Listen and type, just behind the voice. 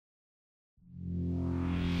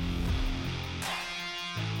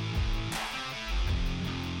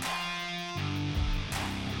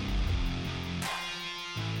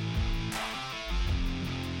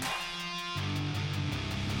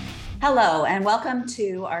Hello, and welcome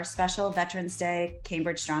to our special Veterans Day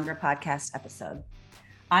Cambridge Stronger podcast episode.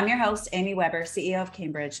 I'm your host, Amy Weber, CEO of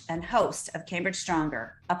Cambridge and host of Cambridge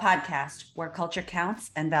Stronger, a podcast where culture counts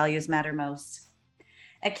and values matter most.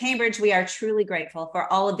 At Cambridge, we are truly grateful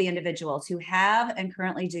for all of the individuals who have and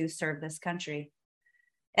currently do serve this country.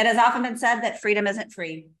 It has often been said that freedom isn't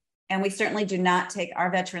free, and we certainly do not take our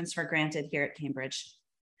veterans for granted here at Cambridge.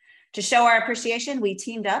 To show our appreciation, we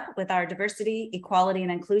teamed up with our Diversity, Equality, and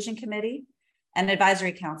Inclusion Committee and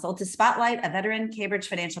Advisory Council to spotlight a veteran Cambridge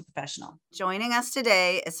financial professional. Joining us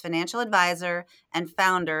today is financial advisor and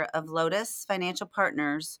founder of Lotus Financial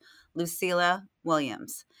Partners, Lucila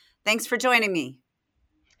Williams. Thanks for joining me.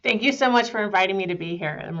 Thank you so much for inviting me to be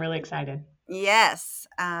here. I'm really excited. Yes,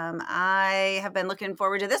 I have been looking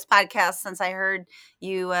forward to this podcast since I heard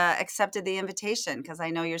you accepted the invitation, because I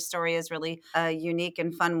know your story is really a unique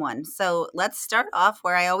and fun one. So let's start off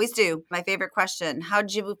where I always do. My favorite question: how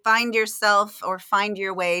did you find yourself or find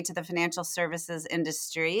your way to the financial services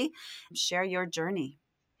industry? Share your journey.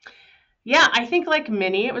 Yeah, I think like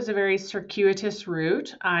many, it was a very circuitous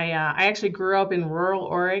route. I actually grew up in rural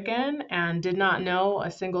Oregon and did not know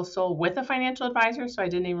a single soul with a financial advisor, so I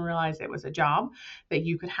didn't even realize it was a job that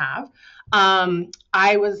you could have.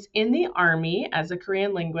 I was in the Army as a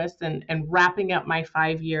Korean linguist and wrapping up my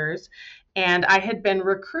 5 years. And I had been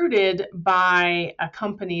recruited by a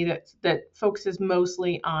company that focuses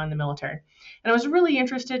mostly on the military. And I was really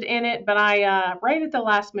interested in it, but I, right at the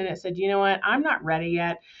last minute, said, you know what, I'm not ready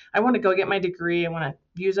yet. I want to go get my degree. I want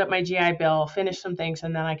to use up my GI Bill, finish some things,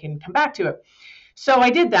 and then I can come back to it. So I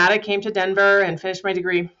did that. I came to Denver and finished my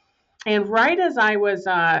degree. And right as I was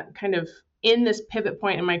kind of in this pivot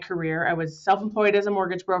point in my career, I was self-employed as a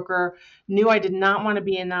mortgage broker, knew I did not want to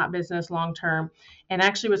be in that business long term, and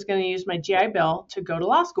actually was going to use my GI Bill to go to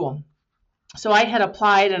law school. So I had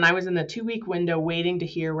applied, and I was in the 2-week window waiting to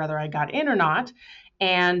hear whether I got in or not.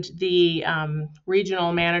 And the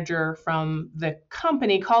regional manager from the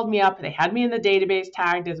company called me up. They had me in the database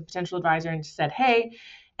tagged as a potential advisor and said, hey,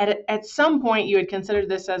 at some point you had considered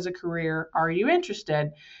this as a career. Are you interested?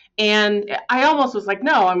 And I almost was like,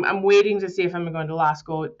 no, I'm waiting to see if I'm going to law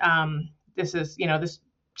school. This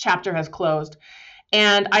chapter has closed.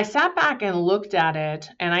 And I sat back and looked at it,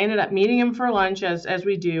 and I ended up meeting him for lunch, as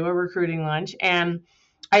we do, a recruiting lunch. And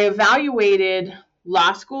I evaluated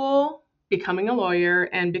law school, becoming a lawyer,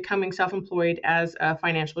 and becoming self-employed as a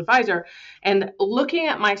financial advisor. And looking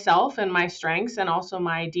at myself and my strengths, and also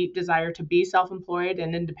my deep desire to be self-employed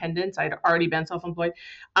and independence, I'd already been self-employed.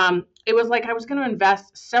 It was like I was going to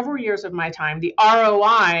invest several years of my time. The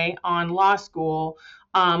ROI on law school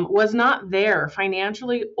was not there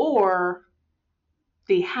financially or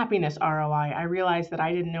the happiness ROI. I realized that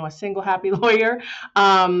I didn't know a single happy lawyer,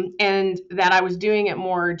 and that I was doing it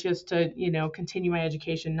more just to, continue my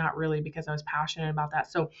education, not really because I was passionate about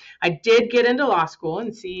that. So I did get into law school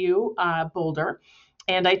in CU Boulder,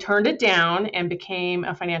 and I turned it down and became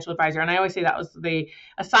a financial advisor. And I always say that was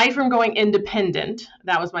aside from going independent,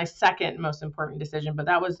 that was my second most important decision, but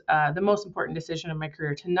that was the most important decision of my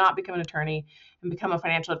career, to not become an attorney and become a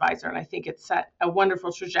financial advisor. And I think it set a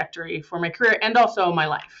wonderful trajectory for my career and also my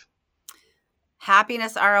life.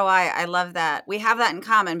 Happiness ROI. I love that. We have that in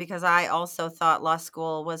common, because I also thought law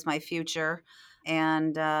school was my future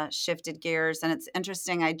and shifted gears. And it's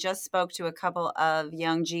interesting. I just spoke to a couple of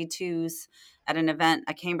young G2s at an event,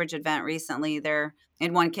 a Cambridge event recently.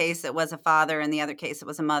 In one case, it was a father. In the other case, it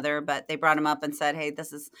was a mother. But they brought him up and said, hey,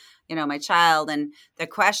 this is, my child. And the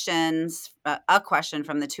questions, a question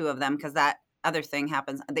from the two of them, because that other thing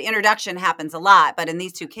happens. The introduction happens a lot. But in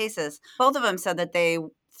these two cases, both of them said that they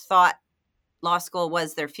thought law school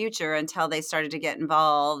was their future until they started to get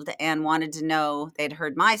involved and wanted to know. They'd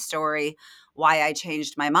heard my story, why I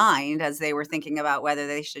changed my mind as they were thinking about whether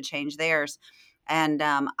they should change theirs. And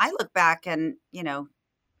I look back and,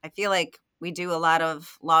 I feel like we do a lot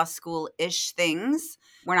of law school-ish things.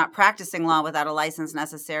 We're not practicing law without a license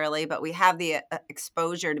necessarily, but we have the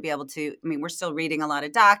exposure to be able to, we're still reading a lot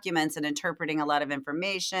of documents and interpreting a lot of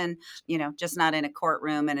information, just not in a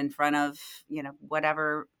courtroom and in front of,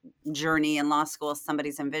 whatever journey in law school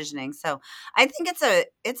somebody's envisioning. So I think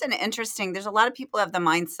it's an interesting, there's a lot of people who have the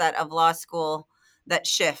mindset of law school that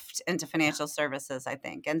shift into financial services, I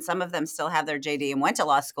think. And some of them still have their JD and went to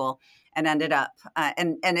law school and ended up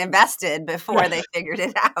and invested before they figured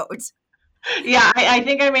it out. Yeah, I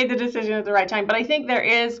think I made the decision at the right time. But I think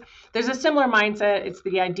there's a similar mindset. It's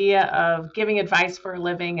the idea of giving advice for a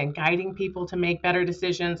living and guiding people to make better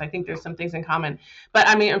decisions. I think there's some things in common. But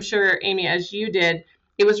I'm sure, Amy, as you did,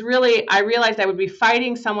 it was really, I realized I would be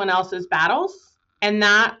fighting someone else's battles, and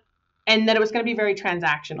that and that it was going to be very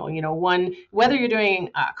transactional. One, whether you're doing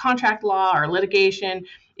contract law or litigation,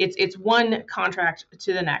 it's one contract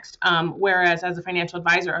to the next. Whereas as a financial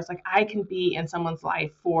advisor, I was like, I can be in someone's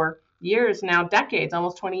life for years now, decades,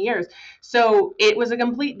 almost 20 years. So it was a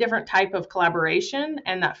complete different type of collaboration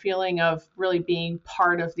and that feeling of really being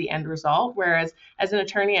part of the end result. Whereas as an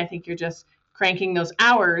attorney, I think you're just cranking those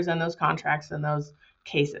hours and those contracts and those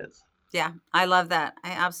cases. Yeah, I love that.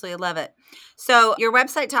 I absolutely love it. So, your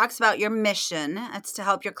website talks about your mission. It's to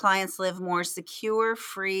help your clients live more secure,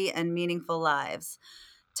 free, and meaningful lives.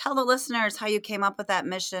 Tell the listeners how you came up with that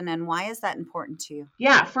mission and why is that important to you?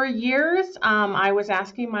 Yeah, for years, I was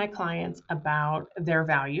asking my clients about their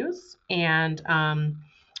values. And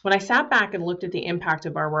when I sat back and looked at the impact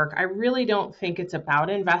of our work, I really don't think it's about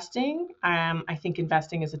investing. I think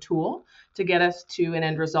investing is a tool to get us to an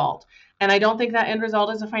end result. And I don't think that end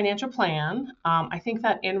result is a financial plan. I think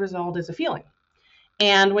that end result is a feeling.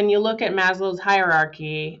 And when you look at Maslow's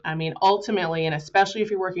hierarchy, I mean, ultimately, and especially if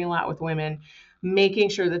you're working a lot with women, making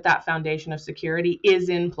sure that that foundation of security is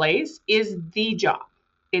in place is the job.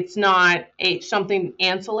 It's not something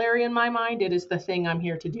ancillary in my mind. It is the thing I'm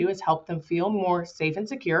here to do, is help them feel more safe and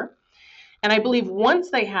secure. And I believe once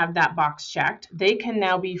they have that box checked, they can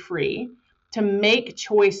now be free to make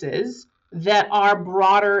choices that are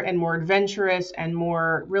broader and more adventurous and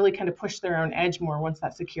more really kind of push their own edge more once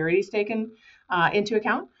that security is taken into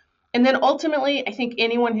account. And then ultimately, I think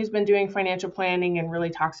anyone who's been doing financial planning and really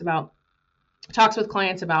talks with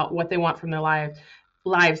clients about what they want from their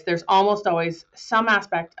lives, there's almost always some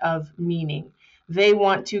aspect of meaning. They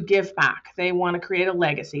want to give back. They want to create a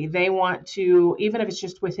legacy. They want to, even if it's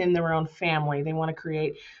just within their own family, they want to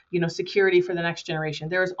create, security for the next generation.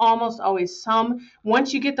 There's almost always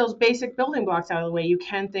once you get those basic building blocks out of the way, you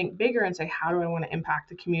can think bigger and say, how do I want to impact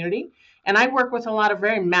the community? And I work with a lot of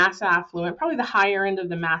very mass affluent, probably the higher end of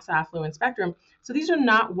the mass affluent spectrum. So these are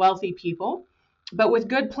not wealthy people. But with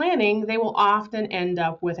good planning, they will often end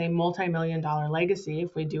up with a multi-million-dollar legacy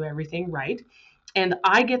if we do everything right. And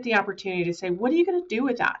I get the opportunity to say, what are you going to do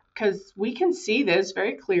with that? Because we can see this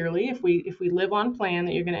very clearly. If we live on plan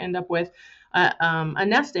that you're going to end up with a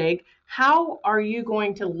nest egg, how are you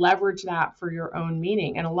going to leverage that for your own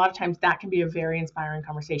meaning? And a lot of times that can be a very inspiring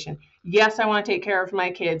conversation. Yes, I want to take care of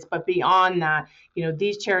my kids, but beyond that,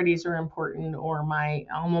 these charities are important, or my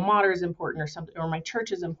alma mater is important, or something, or my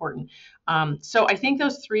church is important. So I think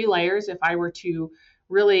those three layers, if I were to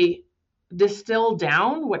really distill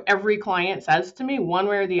down what every client says to me, one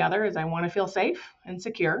way or the other, is I want to feel safe and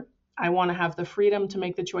secure. I want to have the freedom to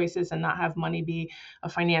make the choices and not have money be a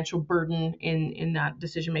financial burden in that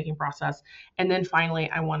decision-making process. And then finally,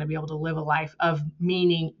 I want to be able to live a life of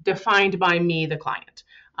meaning defined by me, the client.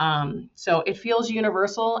 So it feels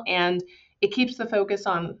universal, and it keeps the focus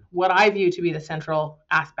on what I view to be the central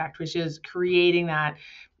aspect, which is creating that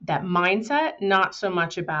mindset, not so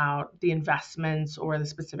much about the investments or the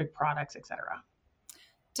specific products, et cetera.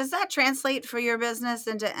 Does that translate for your business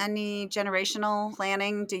into any generational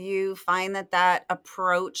planning? Do you find that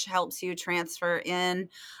approach helps you transfer in?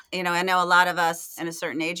 I know a lot of us in a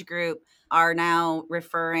certain age group are now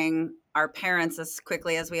referring our parents as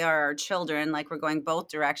quickly as we are our children, like we're going both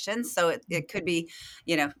directions. So it could be,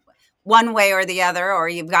 one way or the other, or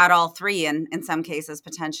you've got all three in some cases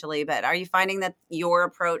potentially. But are you finding that your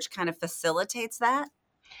approach kind of facilitates that?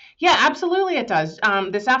 Yeah, absolutely it does.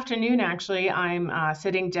 This afternoon, actually, I'm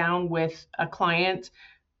sitting down with a client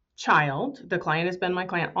child. The client has been my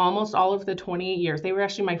client almost all of the 20 years. They were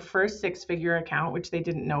actually my first six-figure account, which they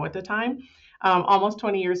didn't know at the time. Almost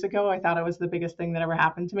 20 years ago, I thought it was the biggest thing that ever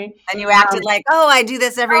happened to me. And you acted like, oh, I do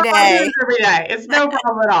this every Oh, I do day. this every day. It's no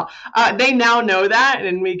problem at all. They now know that,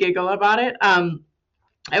 and we giggle about it.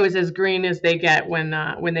 I was as green as they get when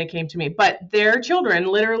they came to me. But their children,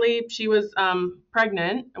 literally, she was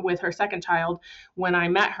pregnant with her second child when I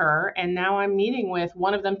met her, and now I'm meeting with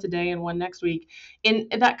one of them today and one next week in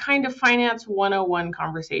that kind of finance 101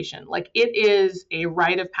 conversation. Like, it is a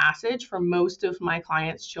rite of passage for most of my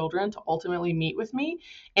clients' children to ultimately meet with me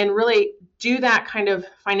and really do that kind of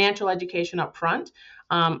financial education up front.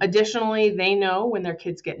 Additionally, they know when their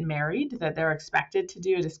kids get married that they're expected to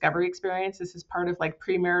do a discovery experience. This is part of like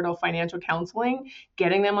premarital financial counseling,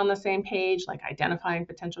 getting them on the same page, like identifying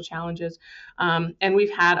potential challenges. And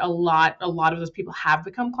we've had a lot of those people have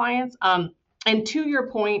become clients. And to your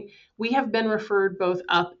point, we have been referred both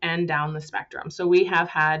up and down the spectrum. So we have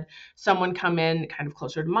had someone come in kind of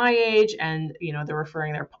closer to my age, and they're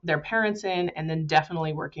referring their parents in, and then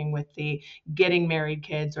definitely working with the getting married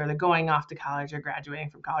kids or the going off to college or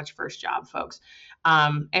graduating from college first job folks.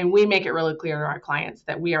 And we make it really clear to our clients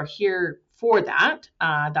that we are here for that.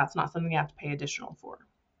 That's not something you have to pay additional for.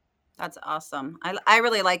 That's awesome. I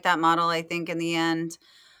really like that model. I think in the end,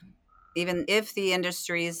 even if the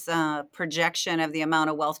industry's projection of the amount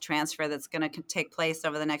of wealth transfer that's going to take place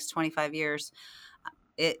over the next 25 years,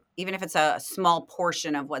 even if it's a small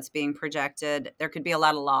portion of what's being projected, there could be a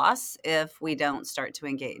lot of loss if we don't start to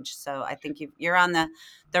engage. So I think you're on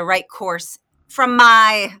the right course from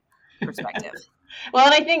my perspective. Well,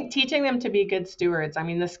 and I think teaching them to be good stewards. I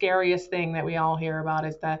mean, the scariest thing that we all hear about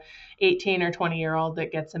is the 18 or 20-year-old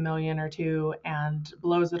that gets a million or two and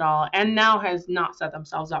blows it all and now has not set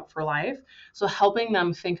themselves up for life. So helping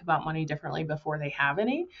them think about money differently before they have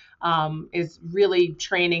any is really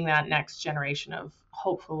training that next generation of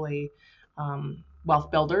hopefully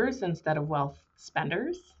wealth builders instead of wealth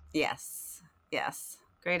spenders. Yes. Yes.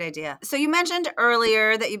 Great idea. So you mentioned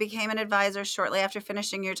earlier that you became an advisor shortly after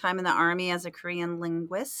finishing your time in the Army as a Korean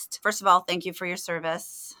linguist. First of all, thank you for your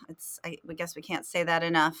service. I guess we can't say that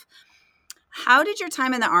enough. How did your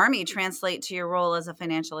time in the Army translate to your role as a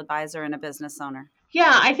financial advisor and a business owner?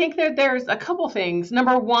 Yeah, I think that there's a couple things.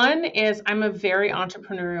 Number one is I'm a very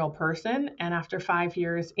entrepreneurial person. And after 5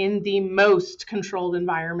 years in the most controlled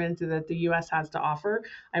environment that the US has to offer,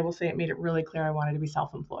 I will say it made it really clear I wanted to be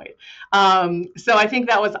self-employed. So I think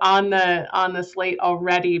that was on the slate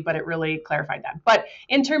already, but it really clarified that. But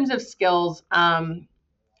in terms of skills,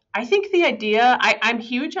 I think the idea, I'm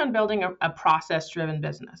huge on building a process-driven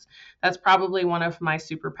business. That's probably one of my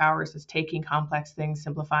superpowers is taking complex things,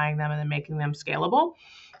 simplifying them, and then making them scalable.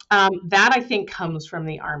 That I think comes from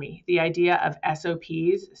the Army. The idea of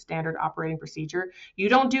SOPs, standard operating procedure. You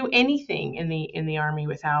don't do anything in the Army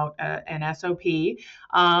without an SOP.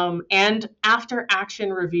 And after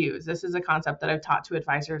action reviews. This is a concept that I've taught to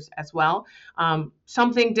advisors as well.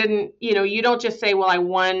 Something didn't, you don't just say, well, I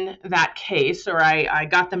won that case, or I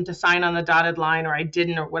got them to sign on the dotted line, or I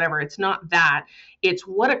didn't, or whatever. It's not that. It's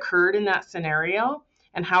what occurred in that scenario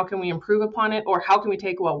and how can we improve upon it, or how can we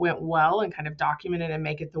take what went well and kind of document it and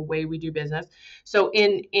make it the way we do business. So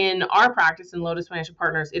in our practice in Lotus Financial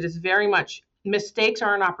Partners, it is very much mistakes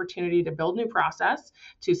are an opportunity to build new process,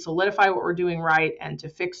 to solidify what we're doing right, and to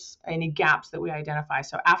fix any gaps that we identify.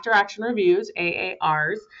 So after action reviews,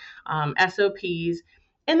 AARs, SOPs,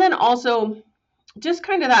 and then also just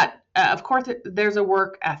kind of that, of course, there's a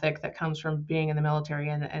work ethic that comes from being in the military,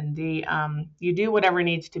 and the you do whatever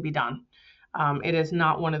needs to be done. It is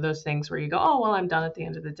not one of those things where you go, oh, well, I'm done at the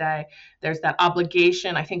end of the day. There's that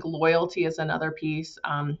obligation. I think loyalty is another piece.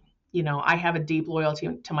 I have a deep loyalty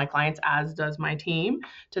to my clients, as does my team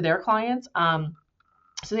to their clients.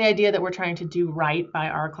 So the idea that we're trying to do right by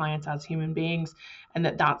our clients as human beings, and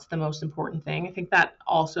that's the most important thing. I think that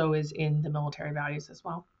also is in the military values as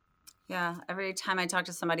well. Yeah, every time I talk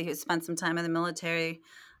to somebody who's spent some time in the military,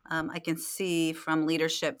 I can see from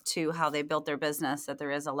leadership to how they built their business that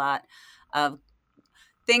there is a lot of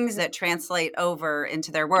things that translate over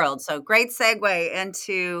into their world. So great segue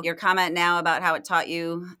into your comment now about how it taught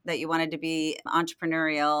you that you wanted to be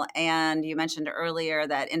entrepreneurial. And you mentioned earlier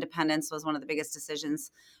that independence was one of the biggest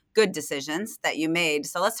decisions, good decisions that you made.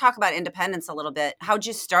 So let's talk about independence a little bit. How'd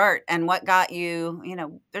you start and what got you,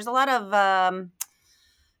 there's a lot of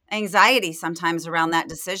anxiety sometimes around that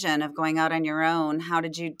decision of going out on your own. How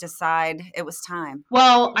did you decide it was time?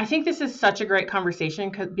 Well, I think this is such a great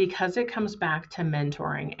conversation because it comes back to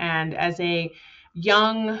mentoring. And as a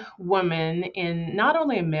young woman in not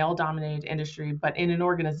only a male dominated industry, but in an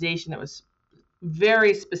organization that was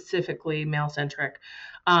very specifically male centric,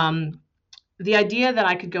 the idea that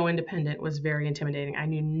I could go independent was very intimidating. I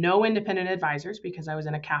knew no independent advisors because I was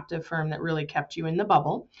in a captive firm that really kept you in the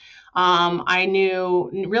bubble. I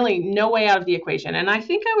knew really no way out of the equation. And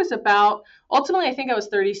ultimately, I think I was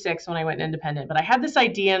 36 when I went independent. But I had this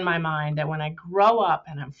idea in my mind that when I grow up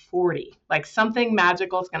and I'm 40, like something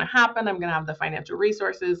magical is going to happen. I'm going to have the financial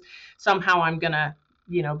resources. Somehow I'm going to,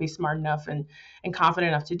 be smart enough and confident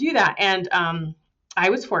enough to do that. And I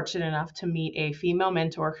was fortunate enough to meet a female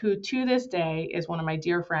mentor who to this day is one of my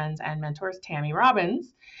dear friends and mentors, Tammy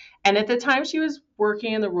Robbins. And at the time she was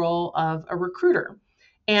working in the role of a recruiter.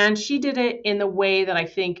 And she did it in the way that I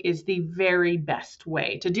think is the very best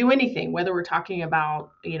way to do anything, whether we're talking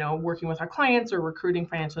about, working with our clients or recruiting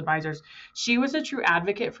financial advisors. She was a true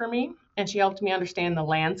advocate for me, and she helped me understand the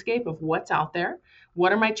landscape of what's out there.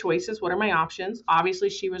 What are my choices? What are my options? Obviously,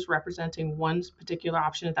 she was representing one particular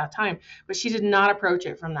option at that time, but she did not approach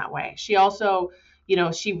it from that way. She also,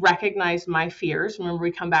 she recognized my fears. Remember,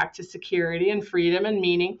 we come back to security and freedom and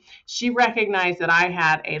meaning. She recognized that I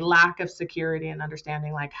had a lack of security and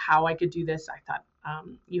understanding, like how I could do this. I thought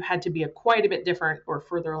you had to be quite a bit different or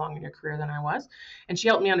further along in your career than I was. And she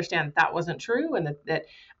helped me understand that wasn't true, and that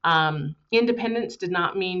independence did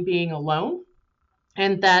not mean being alone.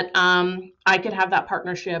 and that I could have that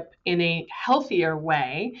partnership in a healthier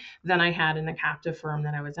way than I had in the captive firm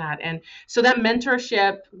that I was at. And so that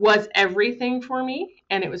mentorship was everything for me.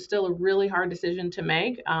 And it was still a really hard decision to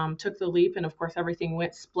make. Took the leap, and of course, everything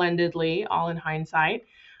went splendidly, all in hindsight.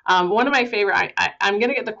 One of my favorite, I'm going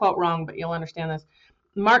to get the quote wrong, but you'll understand this.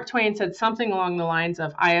 Mark Twain said something along the lines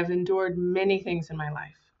of, I have endured many things in my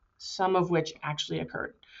life, some of which actually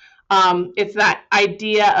occurred. It's that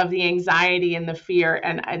idea of the anxiety and the fear.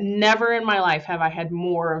 And never in my life have I had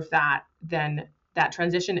more of that than that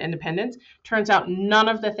transition to independence. Turns out none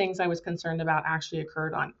of the things I was concerned about actually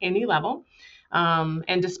occurred on any level.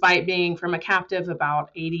 And despite being from a captive, about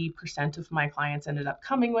 80% of my clients ended up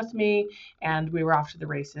coming with me, and we were off to the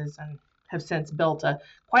races and have since built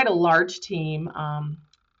quite a large team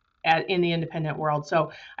in the independent world.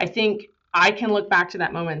 So I think I can look back to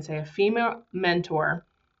that moment and say a female mentor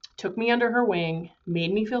took me under her wing,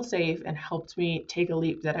 made me feel safe, and helped me take a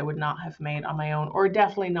leap that I would not have made on my own, or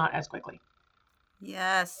definitely not as quickly.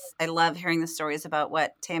 Yes. I love hearing the stories about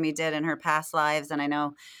what Tammy did in her past lives. And I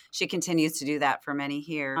know she continues to do that for many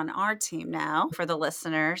here on our team now for the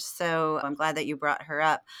listeners. So I'm glad that you brought her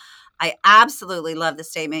up. I absolutely love the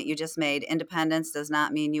statement you just made. Independence does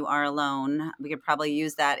not mean you are alone. We could probably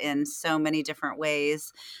use that in so many different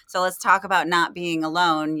ways. So let's talk about not being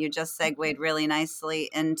alone. You just segued really nicely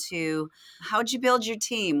into how'd you build your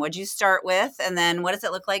team? What'd you start with? And then what does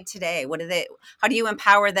it look like today? How do you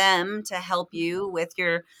empower them to help you with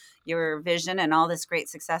your vision and all this great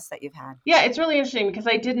success that you've had? Yeah, it's really interesting because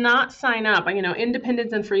I did not sign up.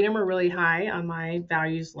 Independence and freedom are really high on my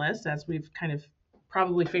values list, as we've kind of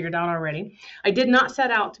probably figured out already. I did not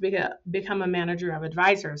set out to become a manager of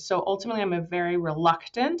advisors. So ultimately, I'm a very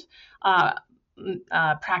reluctant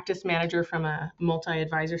practice manager from a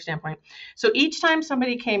multi-advisor standpoint. So each time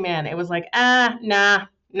somebody came in, it was like, nah,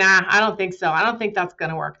 I don't think so. I don't think that's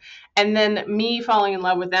going to work. And then me falling in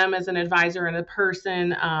love with them as an advisor and a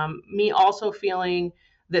person, me also feeling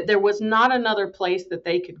that there was not another place that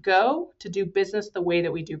they could go to do business the way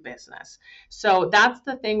that we do business. So that's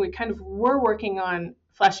the thing we're working on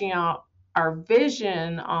fleshing out our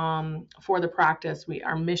vision for the practice.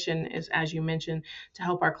 Our mission is, as you mentioned, to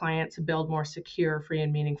help our clients build more secure, free,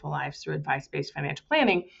 and meaningful lives through advice-based financial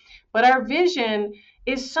planning. But our vision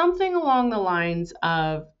is something along the lines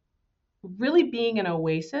of really being an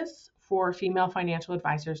oasis for female financial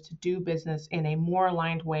advisors to do business in a more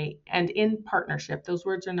aligned way and in partnership. Those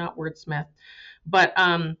words are not wordsmith, but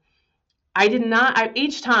I did not.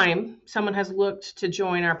 Each time someone has looked to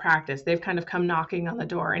join our practice, they've kind of come knocking on the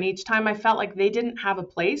door, and each time I felt like they didn't have a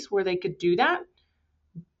place where they could do that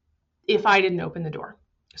if I didn't open the door.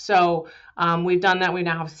 So we've done that. We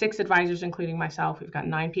now have 6 advisors, including myself. We've got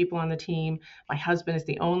 9 people on the team. My husband is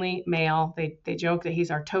the only male. They joke that he's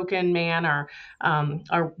our token man, Is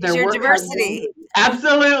their your work husband. diversity.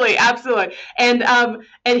 Absolutely, absolutely. And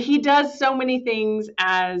he does so many things,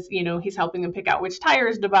 as he's helping them pick out which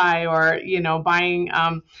tires to buy, or buying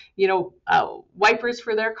wipers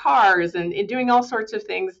for their cars, and doing all sorts of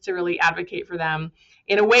things to really advocate for them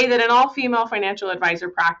in a way that an all-female financial advisor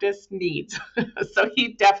practice needs. So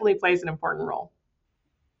he definitely plays an important role.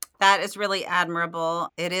 That is really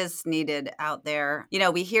admirable. It is needed out there.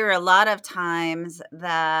 We hear a lot of times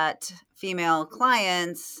that female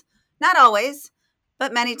clients, not always,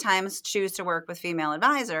 but many times choose to work with female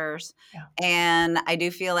advisors. Yeah. And I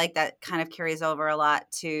do feel like that kind of carries over a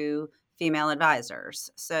lot to female advisors.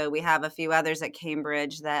 So we have a few others at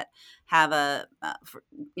Cambridge that have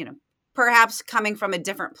perhaps coming from a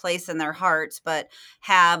different place in their hearts, but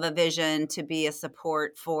have a vision to be a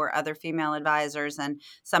support for other female advisors. And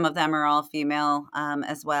some of them are all female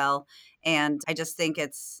as well. And I just think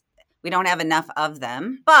we don't have enough of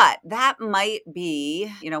them. But that might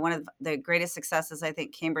be, one of the greatest successes I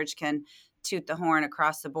think Cambridge can toot the horn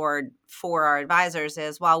across the board for our advisors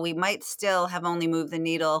is, while we might still have only moved the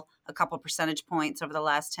needle a couple percentage points over the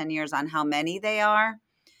last 10 years on how many they are,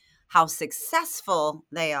 how successful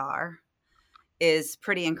they are is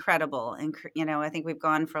pretty incredible. And, I think we've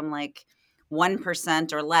gone from like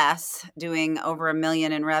 1% or less doing over $1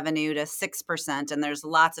 million in revenue to 6%. And there's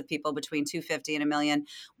lots of people between 250 and $1 million.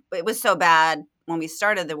 It was so bad when we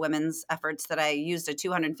started the women's efforts that I used a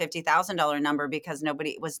 $250,000 number because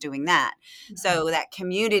nobody was doing that. Mm-hmm. So that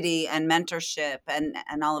community and mentorship and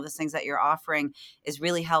all of the things that you're offering is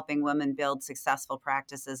really helping women build successful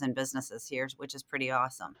practices and businesses here, which is pretty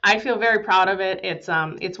awesome. I feel very proud of it. It's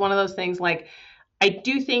one of those things, like, I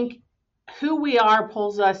do think who we are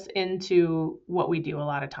pulls us into what we do a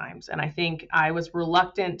lot of times. And I think I was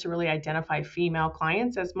reluctant to really identify female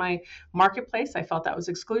clients as my marketplace. I felt that was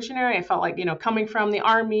exclusionary. I felt like, coming from the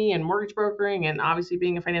army and mortgage brokering and obviously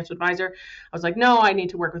being a financial advisor, I was like, no, I need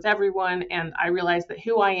to work with everyone. And I realized that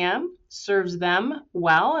who I am serves them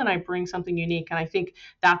well, and I bring something unique. And I think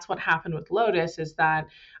that's what happened with Lotus, is that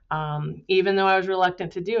even though I was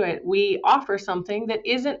reluctant to do it, we offer something that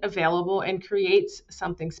isn't available and creates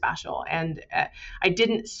something special. And I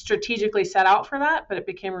didn't strategically set out for that, but it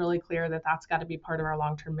became really clear that that's got to be part of our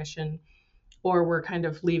long-term mission, or we're kind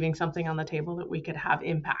of leaving something on the table that we could have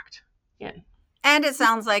impact in. And it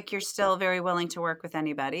sounds like you're still very willing to work with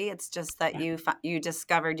anybody. It's just that Yeah. you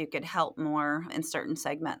discovered you could help more in certain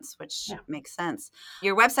segments, which Yeah. makes sense.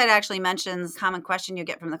 Your website actually mentions common question you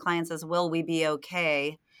get from the clients is, will we be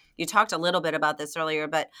okay? You talked a little bit about this earlier,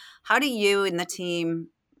 but how do you and the team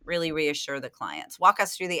really reassure the clients? Walk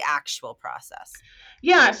us through the actual process.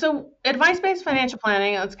 Yeah, so advice-based financial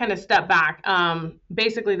planning, let's kind of step back.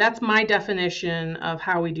 Basically, that's my definition of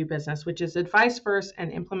how we do business, which is advice first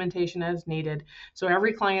and implementation as needed. So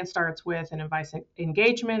every client starts with an advice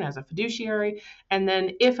engagement as a fiduciary, and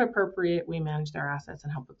then if appropriate, we manage their assets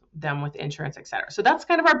and help them with insurance, et cetera. So that's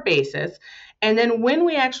kind of our basis. And then when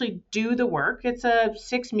we actually do the work, it's a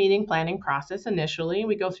 6-meeting planning process initially.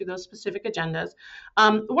 We go through those specific agendas.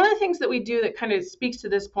 One of the things that we do that kind of speaks to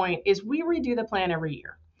this point is we redo the plan every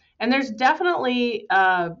year. And there's definitely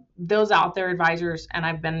those out there, advisors, and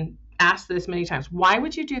I've been asked this many times, why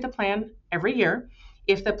would you do the plan every year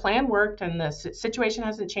if the plan worked and the situation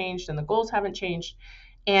hasn't changed and the goals haven't changed?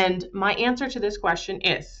 And my answer to this question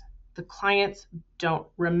is the clients don't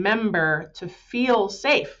remember to feel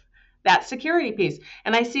safe. That security piece.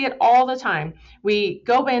 And I see it all the time. We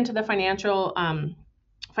go into the financial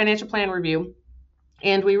plan review,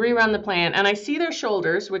 and we rerun the plan, and I see their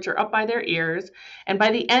shoulders, which are up by their ears. And by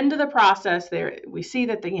the end of the process, we see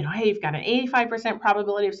that hey, you've got an 85%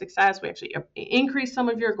 probability of success. We actually increase some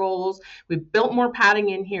of your goals. We've built more padding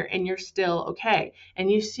in here, and you're still okay. And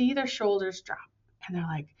you see their shoulders drop, and they're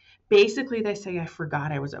like, basically, they say, I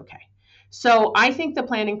forgot I was okay. So I think the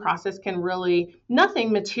planning process can really,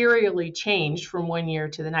 nothing materially changed from one year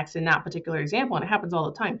to the next in that particular example, and it happens all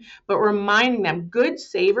the time, but reminding them good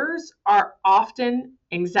savers are often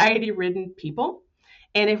anxiety-ridden people.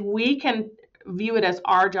 And if we can view it as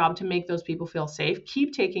our job to make those people feel safe,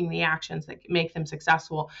 keep taking the actions that make them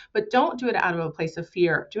successful, but don't do it out of a place of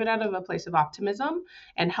fear. Do it out of a place of optimism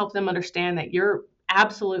and help them understand that you're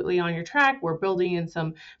absolutely on your track. We're building in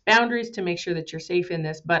some boundaries to make sure that you're safe in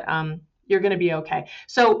this, but you're going to be okay.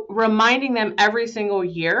 So reminding them every single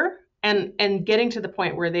year and getting to the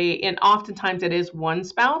point where and oftentimes it is one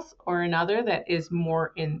spouse or another that is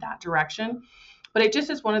more in that direction. But it just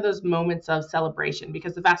is one of those moments of celebration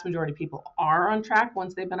because the vast majority of people are on track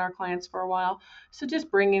once they've been our clients for a while. So just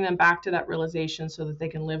bringing them back to that realization so that they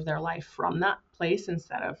can live their life from that place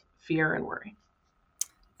instead of fear and worry.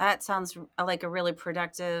 That sounds like a really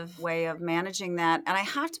productive way of managing that. And I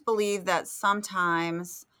have to believe that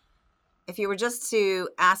sometimes if you were just to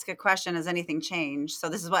ask a question, has anything changed? So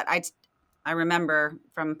this is what I remember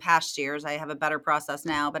from past years. I have a better process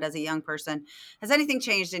now, but as a young person, has anything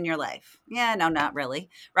changed in your life? Yeah, no, not really,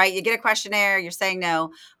 right? You get a questionnaire, you're saying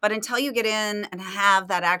no, but until you get in and have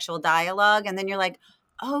that actual dialogue, and then you're like,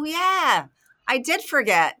 oh yeah, I did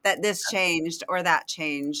forget that this changed or that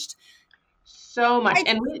changed. So much. I,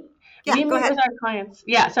 And yeah, we go meet ahead. with our clients.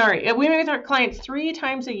 Yeah, sorry. We meet with our clients 3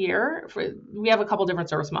 times a year. We have a couple different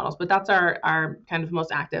service models, but that's our kind of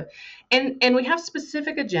most active. And we have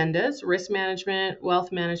specific agendas: risk management,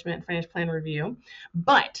 wealth management, financial plan review.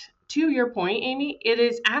 But to your point, Amy, it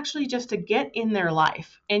is actually just to get in their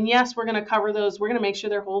life. And yes, we're going to cover those. We're going to make sure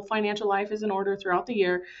their whole financial life is in order throughout the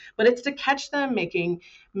year, but it's to catch them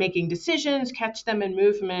making decisions, catch them in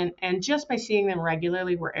movement. And just by seeing them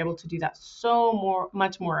regularly, we're able to do that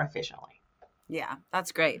much more efficiently. Yeah,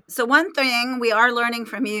 that's great. So one thing we are learning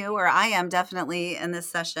from you, or I am definitely in this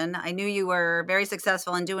session, I knew you were very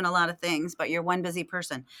successful in doing a lot of things, but you're one busy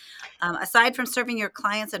person. Aside from serving your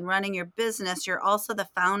clients and running your business, you're also the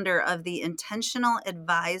founder of the Intentional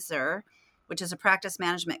Advisor, which is a practice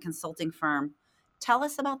management consulting firm. Tell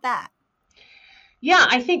us about that. Yeah,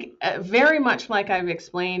 I think very much like I've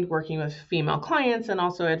explained, working with female clients and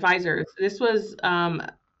also advisors, this was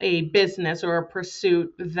a business or a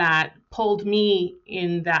pursuit that pulled me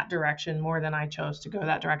in that direction more than I chose to go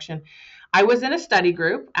that direction. I was in a study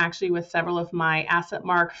group actually with several of my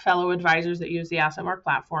AssetMark fellow advisors that use the AssetMark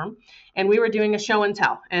platform. And we were doing a show and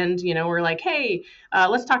tell. And, we're like, hey,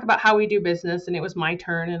 let's talk about how we do business. And it was my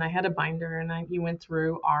turn. And I had a binder and we went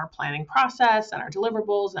through our planning process and our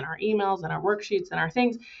deliverables and our emails and our worksheets and our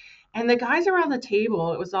things. And the guys around the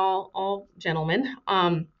table, it was all gentlemen.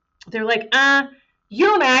 They're like, you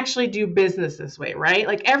don't actually do business this way, right?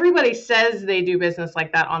 Like everybody says they do business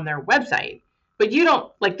like that on their website, but you don't,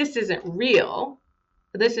 like, this isn't real.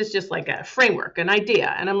 This is just like a framework, an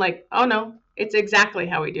idea. And I'm like, oh no, it's exactly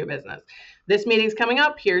how we do business. This meeting's coming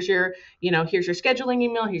up. Here's your scheduling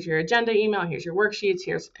email. Here's your agenda email. Here's your worksheets.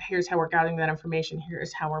 Here's how we're gathering that information.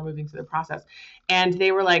 Here's how we're moving through the process. And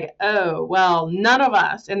they were like, oh, well, none of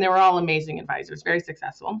us, and they were all amazing advisors, very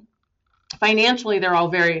successful. Financially, they're all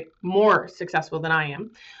very more successful than I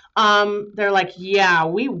am. They're like, yeah,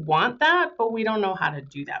 we want that, but we don't know how to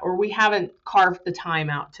do that, or we haven't carved the time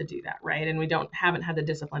out to do that, right? And we haven't had the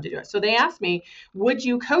discipline to do it. So they asked me, would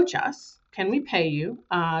you coach us? Can we pay you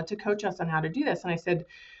to coach us on how to do this? And I said,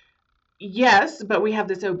 yes, but we have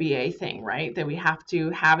this OBA thing, right? That we have to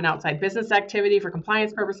have an outside business activity for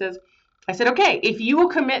compliance purposes. I said, okay, if you will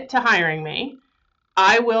commit to hiring me,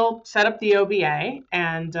 I will set up the OBA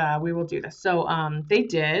and we will do this. So they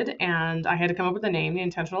did, and I had to come up with a name, the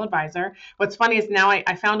Intentional Advisor. What's funny is now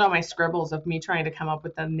I found all my scribbles of me trying to come up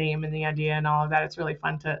with the name and the idea and all of that. It's really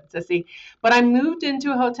fun to see. But I moved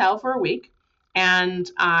into a hotel for a week and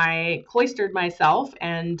I cloistered myself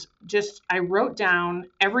and I wrote down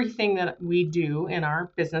everything that we do in our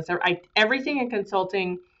business. Everything in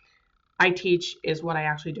consulting I teach is what I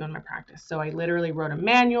actually do in my practice. So I literally wrote a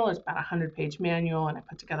manual. It's about a 100-page manual, and I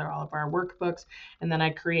put together all of our workbooks, and then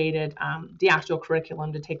I created the actual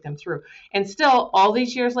curriculum to take them through. And still, all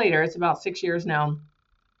these years later, it's about 6 years now,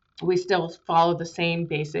 we still follow the same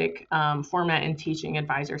basic format in teaching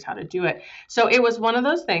advisors how to do it. So it was one of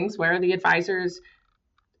those things where the advisors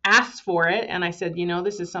asked for it, and I said,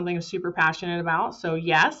 this is something I'm super passionate about. So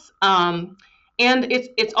yes. And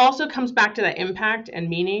it's also comes back to that impact and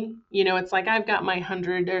meaning. It's like I've got my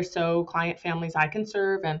 100 or so client families I can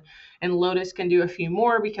serve, and Lotus can do a few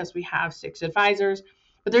more because we have 6 advisors.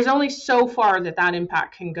 But there's only so far that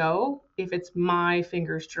impact can go if it's my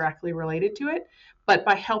fingers directly related to it. But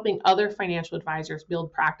by helping other financial advisors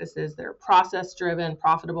build practices that are process driven,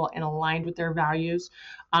 profitable, and aligned with their values,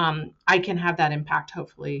 I can have that impact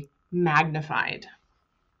hopefully magnified.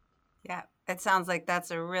 Yeah. It sounds like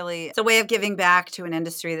it's a way of giving back to an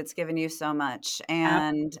industry that's given you so much.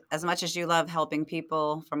 And as much as you love helping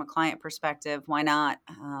people from a client perspective, why not?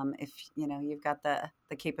 If you've got the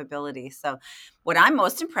capability. So what I'm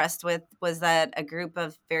most impressed with was that a group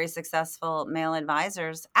of very successful male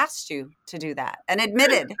advisors asked you to do that and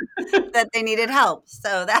admitted that they needed help.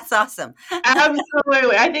 So that's awesome.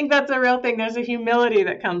 Absolutely. I think that's a real thing. There's a humility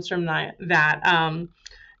that comes from that.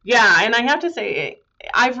 Yeah. And I have to say,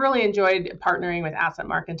 I've really enjoyed partnering with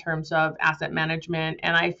AssetMark in terms of asset management.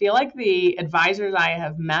 And I feel like the advisors I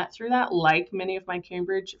have met through that, like many of my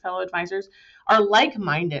Cambridge fellow advisors, are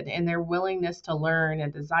like-minded in their willingness to learn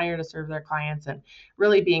and desire to serve their clients and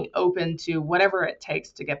really being open to whatever it takes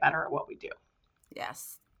to get better at what we do.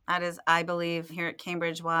 Yes, that is, I believe, here at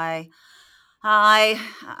Cambridge, why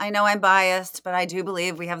I know I'm biased, but I do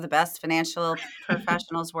believe we have the best financial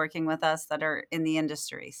professionals working with us that are in the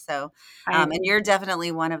industry. So, and you're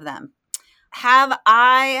definitely one of them. Have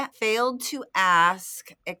I failed to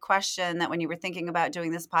ask a question that when you were thinking about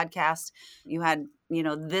doing this podcast, you had,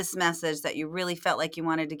 this message that you really felt like you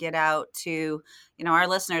wanted to get out to, our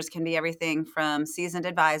listeners can be everything from seasoned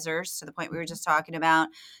advisors to the point we were just talking about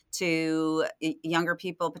to younger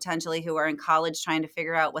people potentially who are in college trying to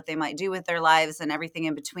figure out what they might do with their lives and everything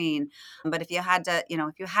in between. But if you had to,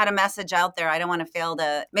 if you had a message out there, I don't want to fail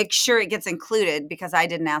to make sure it gets included because I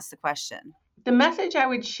didn't ask the question. The message I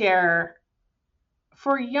would share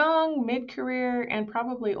for young, mid-career, and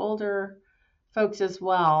probably older folks as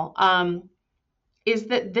well, is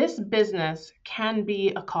that this business can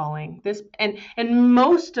be a calling. And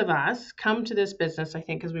most of us come to this business, I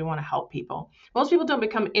think, because we want to help people. Most people don't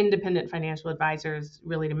become independent financial advisors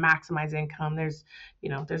really to maximize income.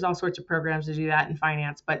 There's all sorts of programs to do that in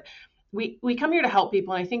finance, but we come here to help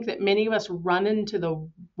people. And I think that many of us run into the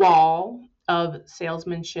wall of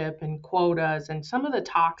salesmanship and quotas and some of the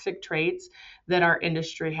toxic traits that our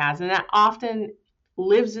industry has. And that often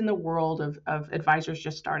lives in the world of advisors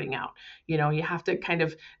just starting out. You have to kind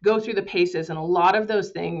of go through the paces, and a lot of those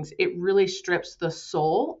things, it really strips the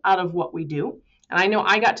soul out of what we do. And I know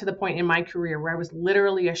I got to the point in my career where I was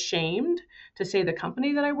literally ashamed to say the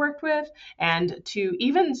company that I worked with and to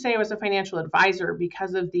even say I was a financial advisor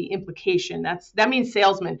because of the implication. That means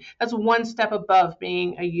salesman. That's one step above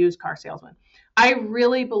being a used car salesman. I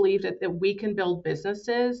really believe that we can build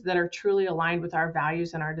businesses that are truly aligned with our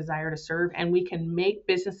values and our desire to serve, and we can make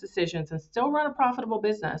business decisions and still run a profitable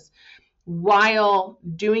business while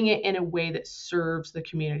doing it in a way that serves the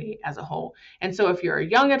community as a whole. And so if you're a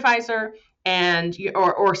young advisor and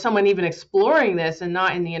or someone even exploring this and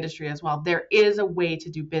not in the industry as well, there is a way to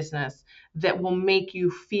do business that will make you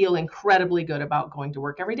feel incredibly good about going to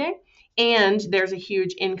work every day. And there's a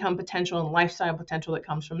huge income potential and lifestyle potential that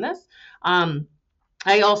comes from this.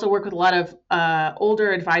 I also work with a lot of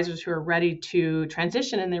older advisors who are ready to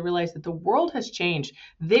transition, and they realize that the world has changed.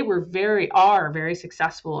 They are very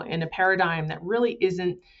successful in a paradigm that really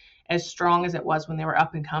isn't as strong as it was when they were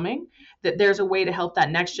up and coming. That there's a way to help that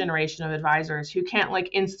next generation of advisors who can't like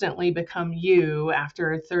instantly become you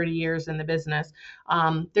after 30 years in the business.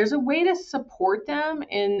 There's a way to support them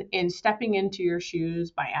in stepping into your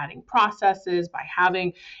shoes by adding processes, by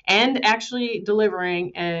having and actually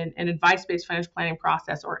delivering an advice-based financial planning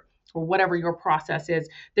process or whatever your process is.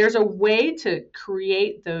 There's a way to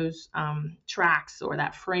create those tracks or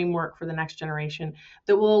that framework for the next generation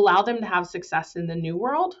that will allow them to have success in the new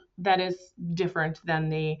world that is different than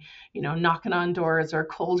the, knocking on doors or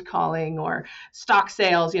cold calling or stock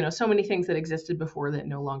sales, so many things that existed before that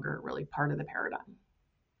no longer are really part of the paradigm.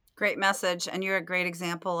 Great message. And you're a great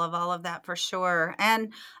example of all of that for sure.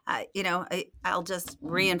 And, I'll just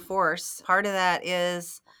reinforce part of that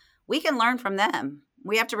is we can learn from them.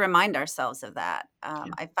 We have to remind ourselves of that. Yeah.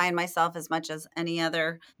 I find myself as much as any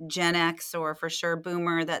other Gen X or for sure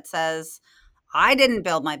boomer that says, I didn't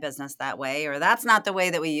build my business that way, or that's not the way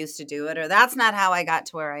that we used to do it, or that's not how I got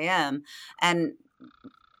to where I am. And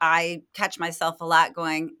I catch myself a lot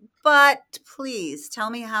going, but please tell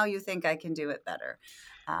me how you think I can do it better.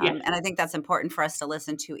 Yeah. And I think that's important for us to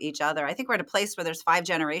listen to each other. I think we're at a place where there's 5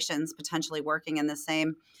 generations potentially working in the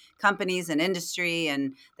same companies and industry,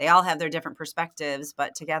 and they all have their different perspectives,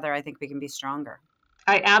 but together I think we can be stronger.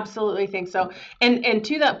 I absolutely think so. And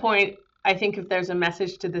to that point, I think if there's a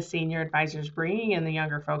message to the senior advisors bringing in the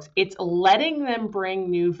younger folks, it's letting them bring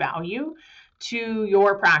new value to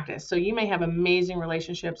your practice. So you may have amazing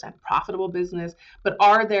relationships and profitable business, but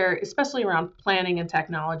are there, especially around planning and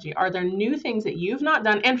technology, are there new things that you've not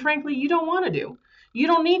done and frankly you don't want to do? You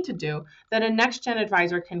don't need to do that a next gen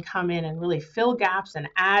advisor can come in and really fill gaps and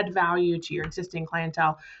add value to your existing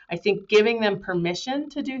clientele. I think giving them permission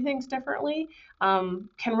to do things differently can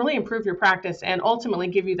really improve your practice and ultimately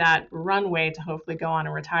give you that runway to hopefully go on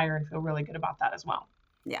and retire and feel really good about that as well.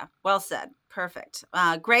 Yeah, well said. Perfect.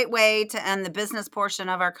 Great way to end the business portion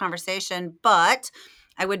of our conversation, but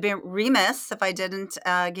I would be remiss if I didn't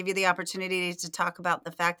give you the opportunity to talk about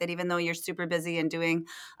the fact that even though you're super busy and doing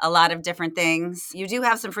a lot of different things, you do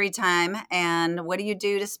have some free time. And what do you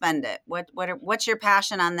do to spend it? What's your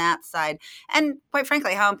passion on that side? And quite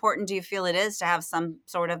frankly, how important do you feel it is to have some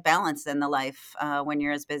sort of balance in the life when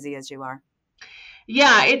you're as busy as you are?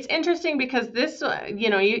 Yeah, it's interesting because this,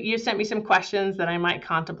 you sent me some questions that I might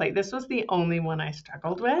contemplate. This was the only one I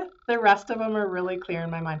struggled with. The rest of them are really clear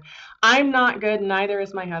in my mind. I'm not good, neither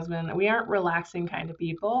is my husband. We aren't relaxing kind of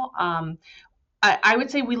people. I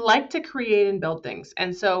would say we like to create and build things.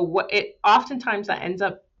 And so oftentimes that ends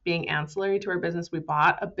up being ancillary to our business. We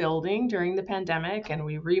bought a building during the pandemic and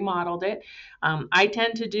we remodeled it. I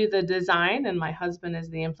tend to do the design and my husband is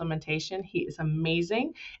the implementation. He is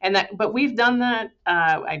amazing. But we've done that.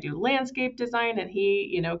 I do landscape design and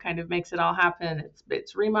he, kind of makes it all happen.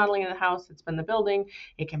 It's remodeling in the house. It's been the building.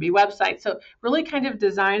 It can be websites. So really kind of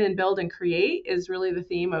design and build and create is really the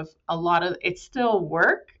theme of a lot of, it's still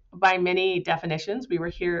work by many definitions. We were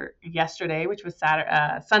here yesterday, which was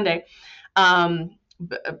Sunday,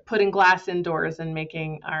 putting glass indoors and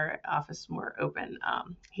making our office more open.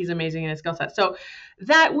 He's amazing in his skill set. So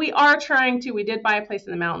that we did buy a place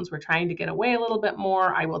in the mountains. We're trying to get away a little bit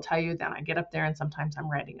more. I will tell you, then I get up there and sometimes I'm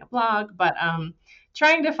writing a blog, but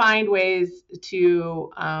trying to find ways to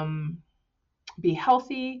be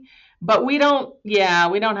healthy. But we don't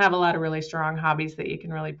have a lot of really strong hobbies that you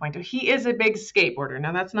can really point to. He is a big skateboarder.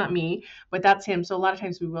 Now that's not me, but that's him. So a lot of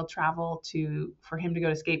times we will travel for him to go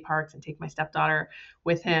to skate parks and take my stepdaughter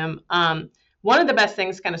with him. One of the best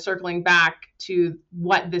things, kind of circling back to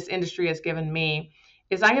what this industry has given me,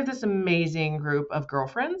 is I have this amazing group of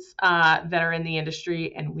girlfriends that are in the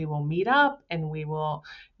industry, and we will meet up and we will,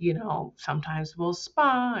 sometimes we'll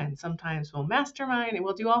spa and sometimes we'll mastermind and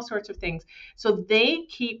we'll do all sorts of things. So they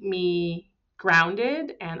keep me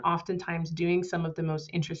grounded and oftentimes doing some of the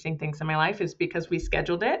most interesting things in my life is because we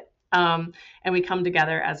scheduled it. And we come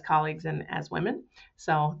together as colleagues and as women.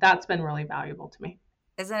 So that's been really valuable to me.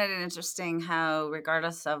 Isn't it interesting how,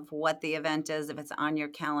 regardless of what the event is, if it's on your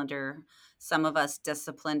calendar, some of us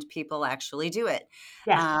disciplined people actually do it.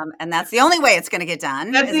 Yes. And that's the only way it's going to get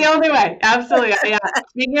done. That's the only way. Absolutely. Yeah.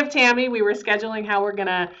 Speaking of Tammy, we were scheduling how we're going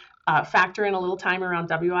to factor in a little time around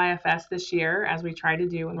WIFS this year, as we try to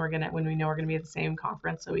do when we know we're going to be at the same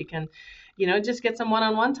conference, so we can, just get some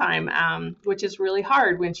one-on-one time, which is really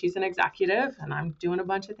hard when she's an executive and I'm doing a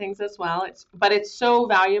bunch of things as well. But it's so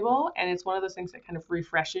valuable, and it's one of those things that kind of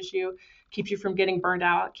refreshes you, keeps you from getting burned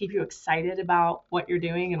out, keep you excited about what you're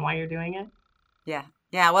doing and why you're doing it. Yeah.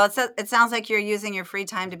 Yeah. Well, it sounds like you're using your free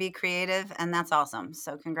time to be creative, and that's awesome.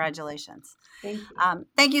 So congratulations. Thank you.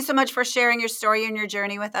 Thank you so much for sharing your story and your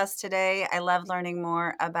journey with us today. I love learning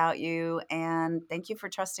more about you, and thank you for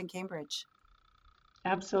trusting Cambridge.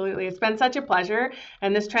 Absolutely. It's been such a pleasure.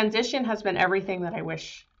 And this transition has been everything that I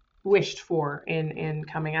wished for in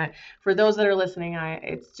coming. For those that are listening,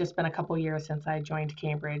 it's just been a couple years since I joined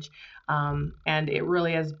Cambridge. And it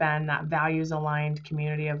really has been that values aligned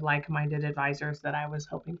community of like-minded advisors that I was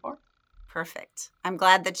hoping for. Perfect. I'm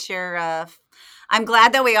glad that I'm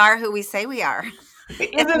glad that we are who we say we are.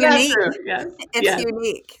 Isn't that true? Yes. It's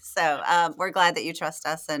unique. So we're glad that you trust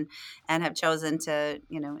us and have chosen to,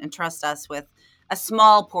 entrust us with a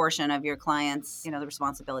small portion of your clients, the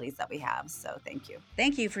responsibilities that we have. So thank you.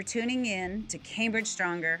 Thank you for tuning in to Cambridge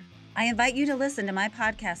Stronger. I invite you to listen to my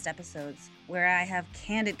podcast episodes where I have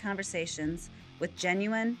candid conversations with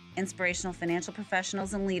genuine, inspirational financial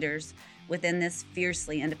professionals and leaders within this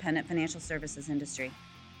fiercely independent financial services industry.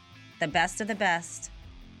 The best of the best,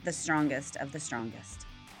 the strongest of the strongest.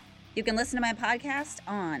 You can listen to my podcast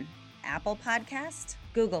on Apple Podcasts,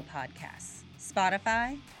 Google Podcasts,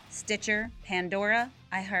 Spotify, Stitcher, Pandora,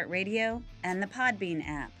 iHeartRadio, and the Podbean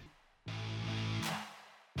app.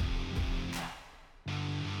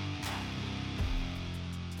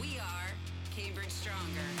 We are Cambridge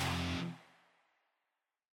Stronger.